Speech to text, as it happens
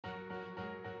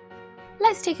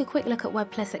Let's take a quick look at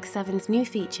WebPlus X7's new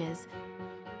features.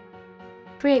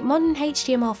 Create modern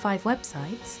HTML5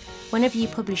 websites whenever you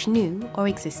publish new or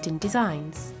existing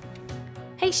designs.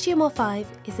 HTML5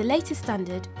 is the latest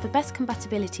standard for best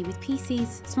compatibility with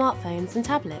PCs, smartphones and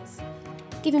tablets,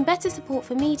 giving better support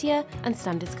for media and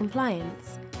standards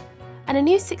compliance. And a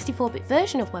new 64-bit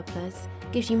version of WebPlus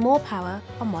gives you more power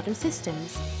on modern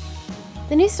systems.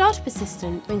 The new Startup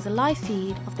Assistant brings a live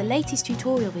feed of the latest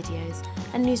tutorial videos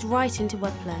and news right into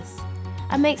WebPlus,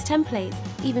 and makes templates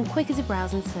even quicker to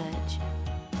browse and search.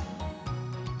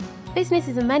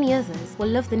 Businesses and many others will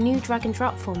love the new drag and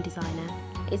drop form designer.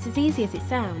 It's as easy as it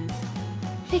sounds.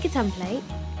 Pick a template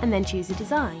and then choose a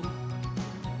design.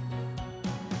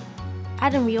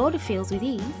 Add and reorder fields with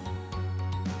ease,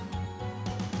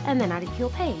 and then add it to your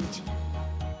page.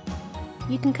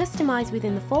 You can customize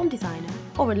within the form designer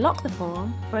or unlock the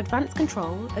form for advanced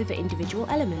control over individual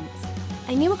elements.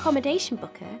 A new accommodation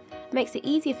booker makes it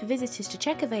easier for visitors to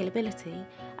check availability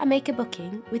and make a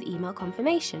booking with email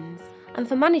confirmations, and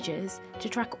for managers to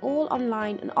track all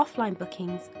online and offline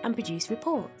bookings and produce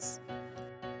reports.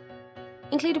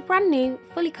 Include a brand new,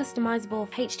 fully customizable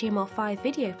HTML5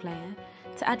 video player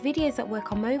to add videos that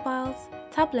work on mobiles,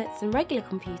 tablets and regular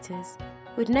computers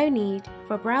with no need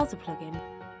for a browser plugin.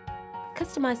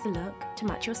 Customize the look to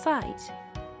match your site.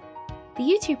 The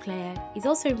YouTube player is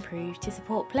also improved to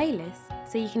support playlists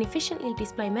so you can efficiently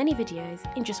display many videos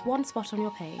in just one spot on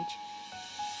your page.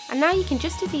 And now you can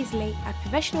just as easily add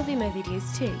professional Vimeo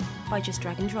videos too by just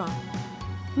drag and drop.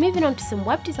 Moving on to some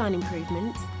web design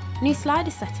improvements, new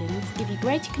slider settings give you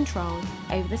greater control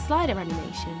over the slider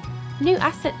animation. New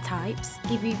asset types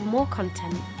give you even more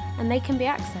content, and they can be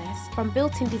accessed from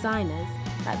built-in designers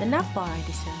like the navbar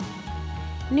editor.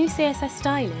 New CSS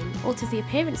styling alters the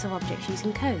appearance of objects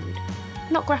using code,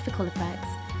 not graphical effects,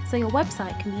 so your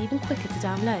website can be even quicker to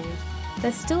download.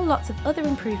 There's still lots of other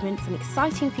improvements and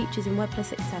exciting features in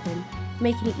WebPlus X7,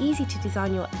 making it easy to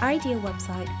design your ideal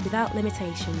website without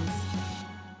limitations.